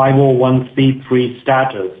 501c3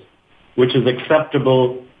 status, which is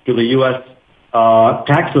acceptable to the U.S.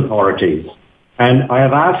 Tax authorities. And I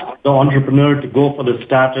have asked the entrepreneur to go for the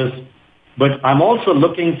status, but I'm also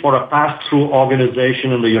looking for a pass-through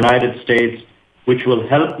organization in the United States which will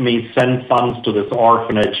help me send funds to this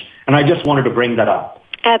orphanage. And I just wanted to bring that up.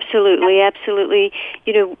 Absolutely, absolutely.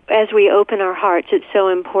 You know, as we open our hearts, it's so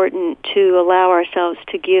important to allow ourselves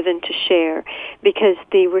to give and to share, because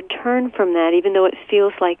the return from that, even though it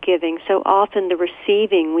feels like giving, so often the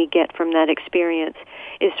receiving we get from that experience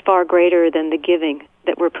is far greater than the giving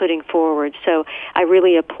that we're putting forward. So I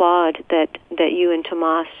really applaud that you and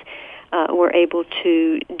Tomas were able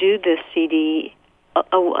to do this CD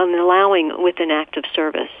and allowing with an act of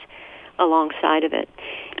service alongside of it.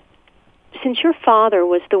 Since your father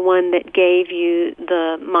was the one that gave you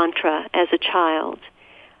the mantra as a child,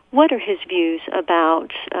 what are his views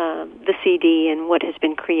about the CD and what has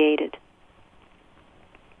been created?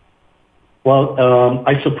 Well,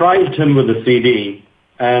 I surprised him with the CD,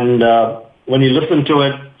 and when he listened to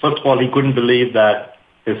it, first of all, he couldn't believe that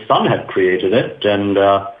his son had created it, and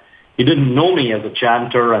he didn't know me as a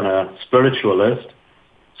chanter and a spiritualist.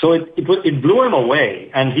 So it blew him away,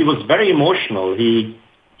 and he was very emotional.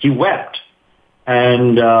 He wept,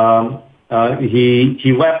 and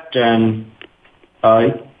he wept, and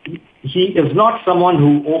he is not someone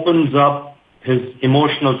who opens up his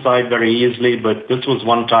emotional side very easily, but this was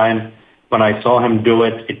one time when I saw him do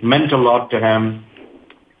it. It meant a lot to him.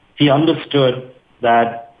 He understood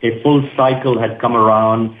that a full cycle had come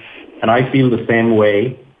around, and I feel the same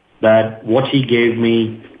way, that what he gave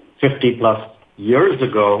me 50 plus years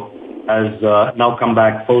ago has now come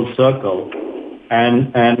back full circle.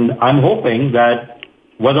 And I'm hoping that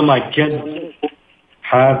whether my kids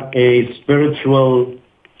have a spiritual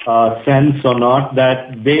sense or not,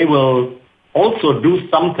 that they will also do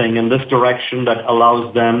something in this direction that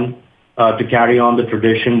allows them to carry on the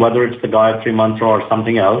tradition, whether it's the Gayatri Mantra or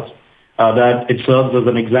something else, that it serves as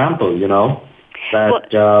an example,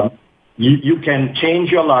 that you can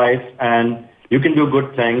change your life and you can do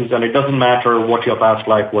good things, and it doesn't matter what your past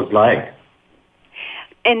life was like.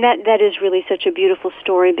 And that is really such a beautiful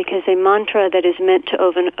story, because a mantra that is meant to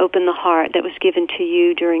open the heart, that was given to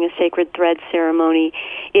you during a sacred thread ceremony,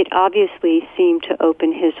 it obviously seemed to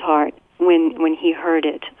open his heart when he heard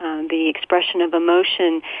it. The expression of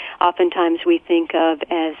emotion, oftentimes we think of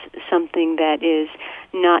as something that is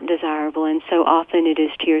not desirable, and so often it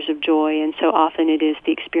is tears of joy, and so often it is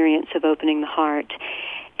the experience of opening the heart.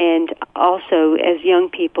 And also, as young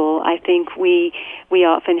people, I think we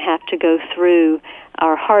often have to go through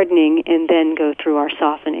our hardening and then go through our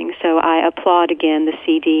softening. So I applaud again the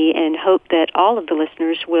CD and hope that all of the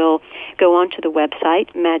listeners will go onto the website,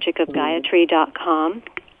 magicofgayatri.com,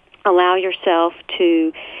 allow yourself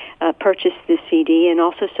to purchase this CD and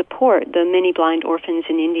also support the many blind orphans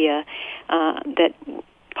in India that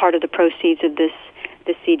part of the proceeds of this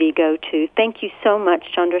CD go to. Thank you so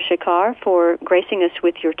much, Chandra Sheckar, for gracing us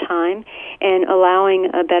with your time and allowing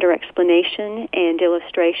a better explanation and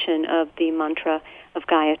illustration of the mantra of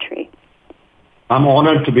Gayatri. I'm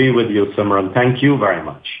honored to be with you, Simran. Thank you very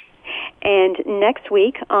much. And next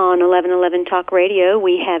week on 1111 Talk Radio,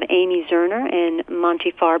 we have Amy Zerner and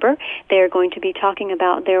Monty Farber. They're going to be talking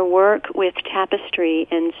about their work with tapestry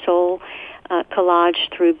and soul collage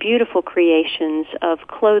through beautiful creations of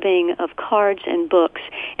clothing, of cards and books,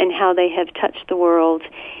 and how they have touched the world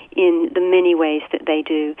in the many ways that they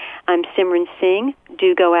do. I'm Simran Singh.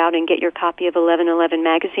 Do go out and get your copy of 1111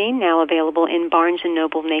 magazine, now available in Barnes &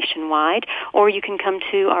 Noble nationwide, or you can come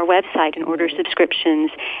to our website and order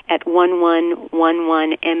subscriptions at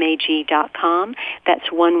 1111mag.com. That's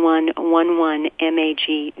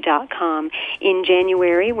 1111mag.com. In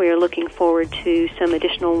January, we're looking forward to some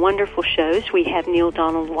additional wonderful shows. We have Neil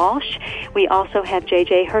Donald Walsh. We also have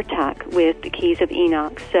J.J. Hurtak with the Keys of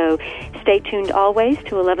Enoch. So stay tuned always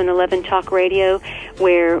to 1111 Talk Radio,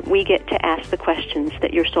 where we get to ask the questions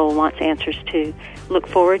that your soul wants answers to. Look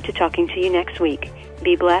forward to talking to you next week.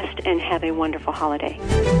 Be blessed and have a wonderful holiday.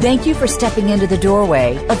 Thank you for stepping into the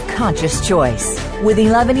doorway of conscious choice with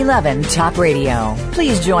 1111 Talk Radio.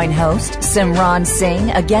 Please join host Simran Singh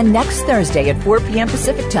again next Thursday at 4 p.m.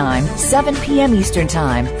 Pacific Time, 7 p.m. Eastern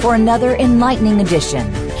Time for another enlightening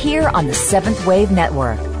edition here on the Seventh Wave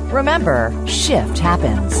Network. Remember, shift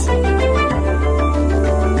happens.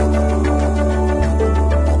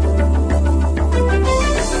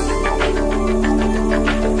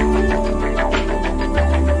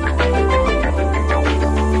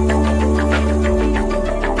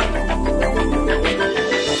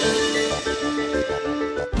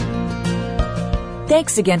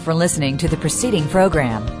 Thanks again for listening to the preceding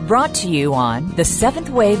program, brought to you on the Seventh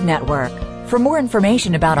Wave Network. For more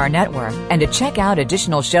information about our network and to check out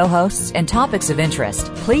additional show hosts and topics of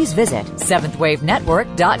interest, please visit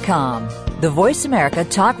seventhwavenetwork.com. The Voice America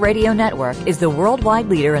Talk Radio Network is the worldwide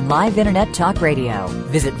leader in live Internet talk radio.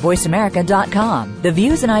 Visit voiceamerica.com. The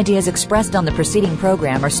views and ideas expressed on the preceding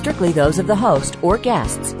program are strictly those of the host or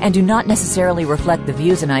guests and do not necessarily reflect the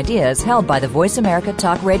views and ideas held by the Voice America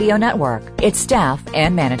Talk Radio Network, its staff,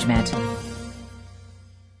 and management.